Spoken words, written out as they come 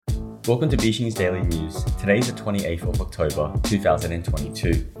Welcome to Bishing's Daily News. Today is the 28th of October,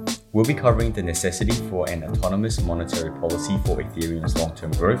 2022. We'll be covering the necessity for an autonomous monetary policy for Ethereum's long-term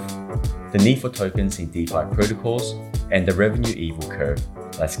growth, the need for tokens in DeFi protocols, and the revenue evil curve.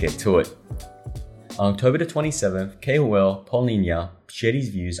 Let's get to it. On October the 27th, KOL Paul Ninya shared his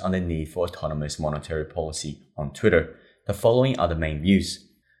views on the need for autonomous monetary policy on Twitter. The following are the main views.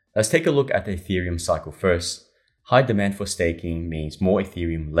 Let's take a look at the Ethereum cycle first. High demand for staking means more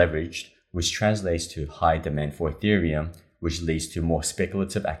Ethereum leveraged, which translates to high demand for Ethereum, which leads to more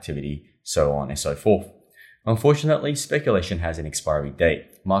speculative activity, so on and so forth. Unfortunately, speculation has an expiry date.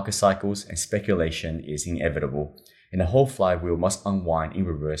 Market cycles and speculation is inevitable, and the whole flywheel must unwind in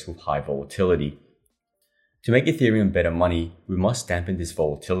reverse with high volatility. To make Ethereum better money, we must dampen this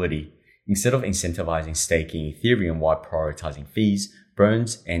volatility. Instead of incentivizing staking Ethereum while prioritizing fees,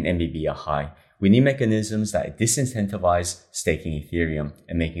 burns, and MBB are high, we need mechanisms that disincentivize staking Ethereum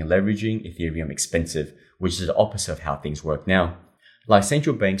and making leveraging Ethereum expensive, which is the opposite of how things work now. Like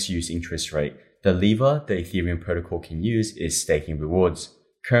central banks use interest rate, the lever the Ethereum protocol can use is staking rewards.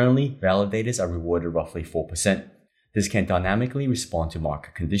 Currently, validators are rewarded roughly 4%. This can dynamically respond to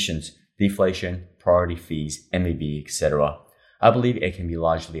market conditions, deflation, priority fees, MBB, etc. I believe it can be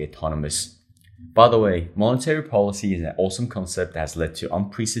largely autonomous. By the way, monetary policy is an awesome concept that has led to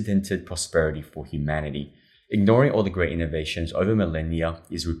unprecedented prosperity for humanity. Ignoring all the great innovations over millennia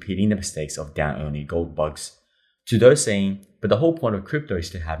is repeating the mistakes of down-only gold bugs. To those saying, but the whole point of crypto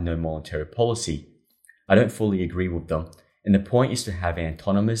is to have no monetary policy, I don't fully agree with them, and the point is to have an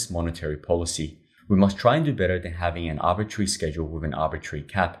autonomous monetary policy. We must try and do better than having an arbitrary schedule with an arbitrary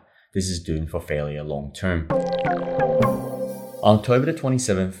cap. This is doomed for failure long term. On October the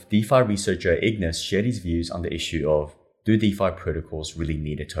 27th, DeFi researcher Ignis shared his views on the issue of, do DeFi protocols really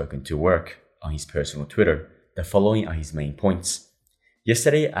need a token to work, on his personal Twitter. The following are his main points.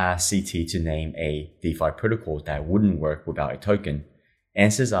 Yesterday, I asked CT to name a DeFi protocol that wouldn't work without a token.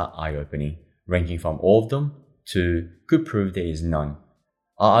 Answers are eye-opening, ranging from all of them to could prove there is none.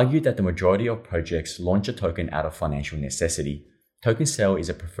 I argued that the majority of projects launch a token out of financial necessity. Token sale is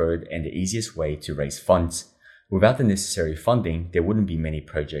a preferred and the easiest way to raise funds. Without the necessary funding, there wouldn't be many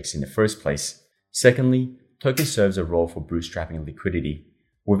projects in the first place. Secondly, token serves a role for bootstrapping liquidity.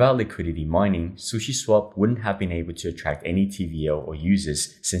 Without liquidity mining, SushiSwap wouldn't have been able to attract any TVL or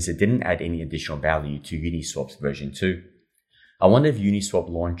users since it didn't add any additional value to Uniswap's version 2. I wonder if Uniswap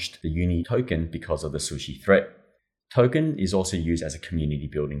launched the Uni token because of the Sushi threat. Token is also used as a community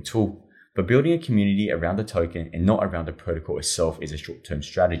building tool, but building a community around the token and not around the protocol itself is a short-term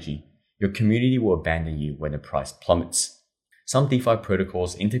strategy. Your community will abandon you when the price plummets. Some DeFi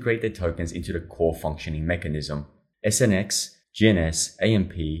protocols integrate their tokens into the core functioning mechanism. SNX, GNS,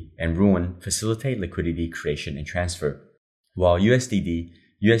 AMP, and Ruin facilitate liquidity creation and transfer, while USDD,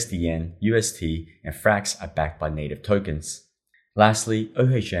 USDN, UST, and Frax are backed by native tokens. Lastly,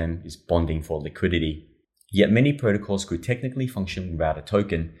 OHM is bonding for liquidity. Yet many protocols could technically function without a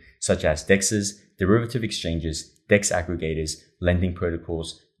token, such as DEXs, derivative exchanges, DEX aggregators, lending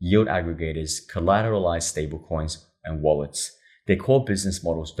protocols, yield aggregators, collateralized stablecoins, and wallets. Their core business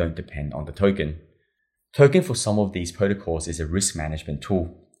models don't depend on the token. Token for some of these protocols is a risk management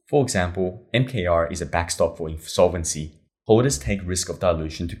tool. For example, MKR is a backstop for insolvency. Holders take risk of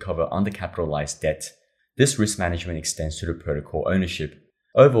dilution to cover undercapitalized debt. This risk management extends to the protocol ownership.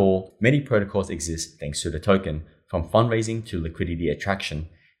 Overall, many protocols exist thanks to the token, from fundraising to liquidity attraction.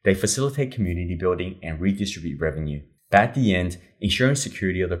 They facilitate community building and redistribute revenue. But at the end, ensuring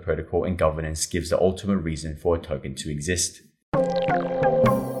security of the protocol and governance gives the ultimate reason for a token to exist.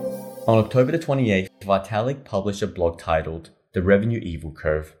 On October the 28th, Vitalik published a blog titled The Revenue Evil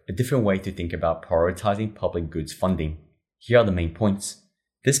Curve, a different way to think about prioritizing public goods funding. Here are the main points.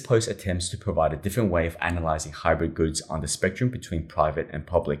 This post attempts to provide a different way of analyzing hybrid goods on the spectrum between private and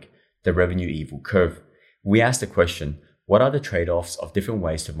public, the revenue evil curve. We asked the question, what are the trade-offs of different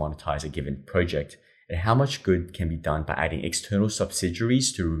ways to monetize a given project, and how much good can be done by adding external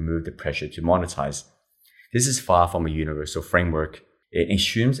subsidiaries to remove the pressure to monetize? This is far from a universal framework. It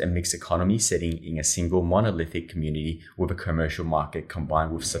assumes a mixed economy setting in a single monolithic community with a commercial market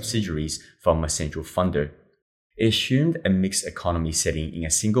combined with subsidiaries from a central funder. It assumed a mixed economy setting in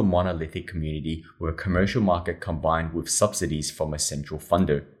a single monolithic community with a commercial market combined with subsidies from a central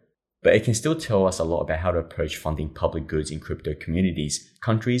funder. But it can still tell us a lot about how to approach funding public goods in crypto communities,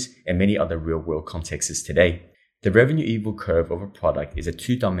 countries, and many other real-world contexts today. The revenue evil curve of a product is a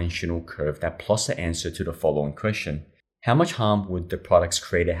two-dimensional curve that plots the answer to the following question. How much harm would the product's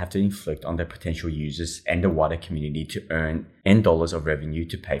creator have to inflict on their potential users and the wider community to earn N dollars of revenue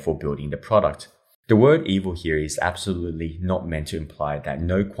to pay for building the product? The word evil here is absolutely not meant to imply that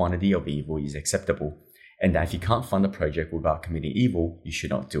no quantity of evil is acceptable, and that if you can't fund a project without committing evil, you should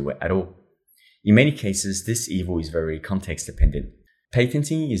not do it at all. In many cases, this evil is very context dependent.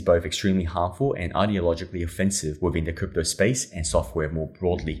 Patenting is both extremely harmful and ideologically offensive within the crypto space and software more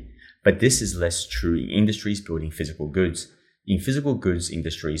broadly, but this is less true in industries building physical goods. In physical goods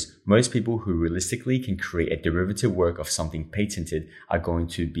industries, most people who realistically can create a derivative work of something patented are going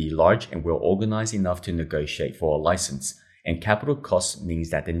to be large and well organized enough to negotiate for a license, and capital costs means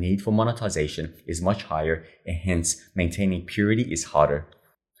that the need for monetization is much higher, and hence maintaining purity is harder.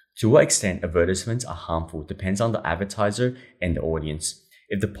 To what extent advertisements are harmful depends on the advertiser and the audience.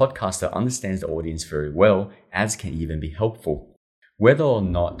 If the podcaster understands the audience very well, ads can even be helpful. Whether or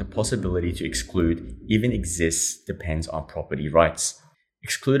not the possibility to exclude even exists depends on property rights.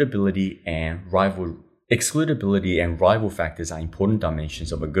 Excludability and rival factors are important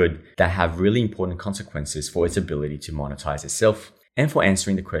dimensions of a good that have really important consequences for its ability to monetize itself, and for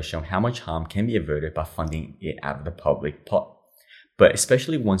answering the question of how much harm can be averted by funding it out of the public pot. But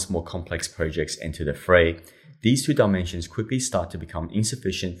especially once more complex projects enter the fray, these two dimensions quickly start to become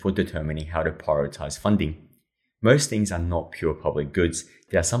insufficient for determining how to prioritize funding. Most things are not pure public goods,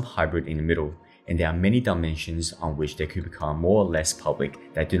 there are some hybrid in the middle, and there are many dimensions on which they could become more or less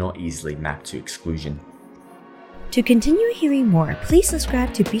public that do not easily map to exclusion. To continue hearing more, please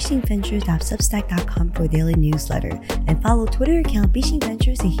subscribe to beachinventures.substack.com for a daily newsletter and follow Twitter account Beaching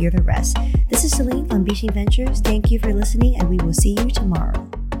Ventures to hear the rest. This is Celine from Beaching Ventures. Thank you for listening, and we will see you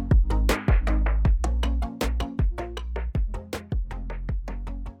tomorrow.